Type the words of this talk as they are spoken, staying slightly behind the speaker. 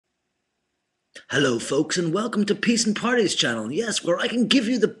Hello folks and welcome to Peace and Parties channel, yes, where I can give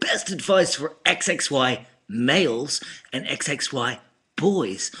you the best advice for XXY males and XXY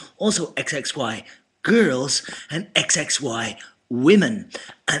boys, also XXY girls and XXY women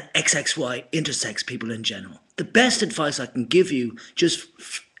and XXY intersex people in general. The best advice I can give you just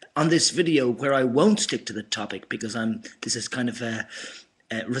on this video where I won't stick to the topic because this is kind of a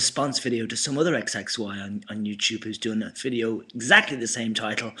response video to some other XXY on YouTube who's doing a video exactly the same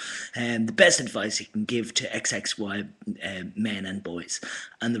title, and the best advice he can give to XXY men and boys.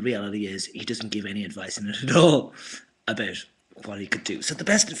 And the reality is he doesn't give any advice in it at all about what he could do. So the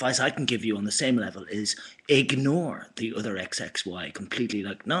best advice I can give you on the same level is ignore the other XXY completely.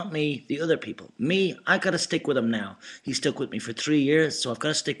 Like, not me, the other people. Me, I gotta stick with him now. He stuck with me for 3 years, so I've got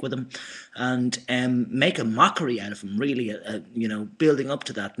to stick with him and make a mockery out of him, really, building up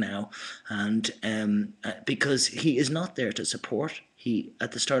to that now. And because he is not there to support. He,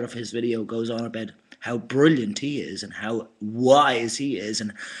 at the start of his video, goes on about how brilliant he is and how wise he is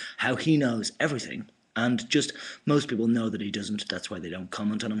and how he knows everything. And just most people know that he doesn't. That's why they don't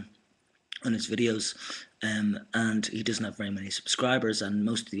comment on him, on his videos. And he doesn't have very many subscribers, and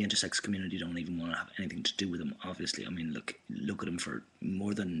most of the intersex community don't even want to have anything to do with him, obviously. I mean, look at him for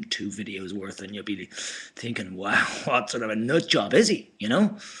more than 2 videos worth and you'll be thinking, wow, what sort of a nut job is he, you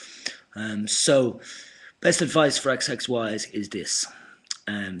know? So best advice for XXYs is this.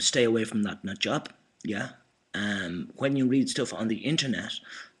 Stay away from that nut job, yeah? When you read stuff on the internet,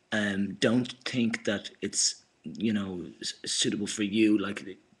 don't think that it's, suitable for you.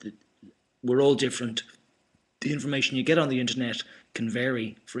 Like, we're all different. The information you get on the internet can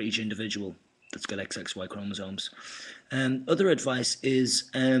vary for each individual that's got XXY chromosomes. Other advice is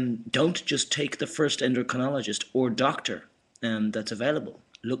don't just take the first endocrinologist or doctor that's available.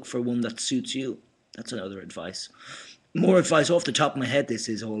 Look for one that suits you. That's another advice. More advice off the top of my head, this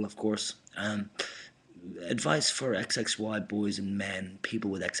is all, of course. Advice for XXY boys and men, people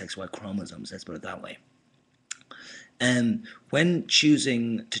with XXY chromosomes, let's put it that way. When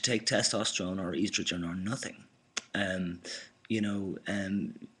choosing to take testosterone or estrogen or nothing,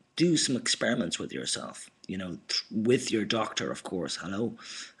 do some experiments with yourself, with your doctor, of course, hello,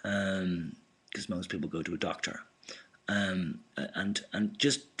 because most people go to a doctor, and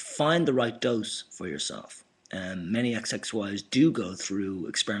just find the right dose for yourself. Many XXYs do go through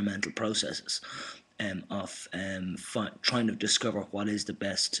experimental processes of trying to discover what is the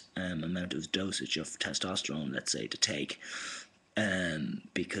best amount of dosage of testosterone, let's say, to take,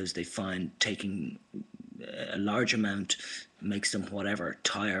 because they find taking a large amount makes them whatever,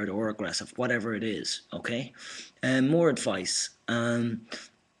 tired or aggressive, whatever it is, okay? More advice.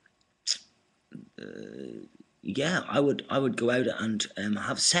 Yeah, I would go out and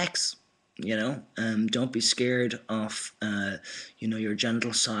have sex. Don't be scared of your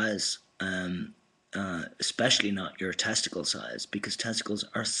genital size, especially not your testicle size, because testicles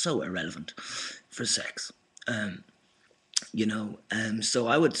are so irrelevant for sex. So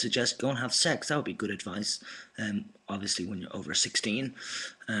I would suggest go and have sex. That would be good advice. Obviously when you're over 16,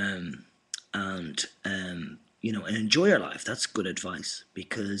 and enjoy your life. That's good advice,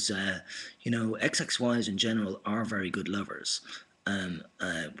 because XXYs in general are very good lovers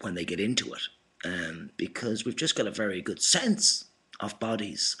when they get into it, because we've just got a very good sense of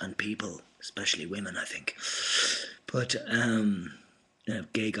bodies and people, especially women, I think. But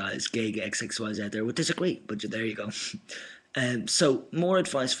gay guys, gay XXYs out there would disagree, but there you go. So more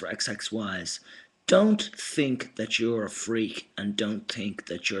advice for XXYs. Don't think that you're a freak and don't think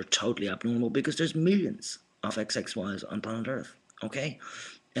that you're totally abnormal, because there's millions of XXYs on planet Earth, okay?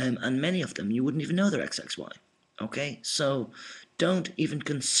 And many of them you wouldn't even know they're XXY, okay? So don't even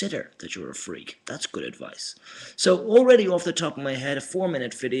consider that you're a freak. That's good advice. So already off the top of my head, a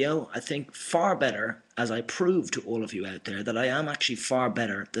 4-minute video, I think far better, as I prove to all of you out there that I am actually far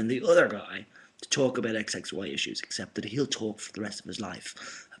better than the other guy to talk about XXY issues, except that he'll talk for the rest of his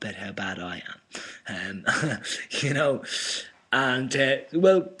life about how bad I am.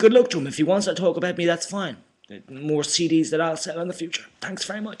 Well, good luck to him. If he wants to talk about me, that's fine. More CDs that I'll sell in the future. Thanks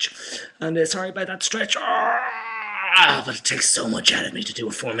very much. And sorry about that stretch. But it takes so much out of me to do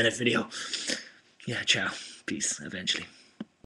a 4-minute video. Yeah, ciao. Peace, eventually.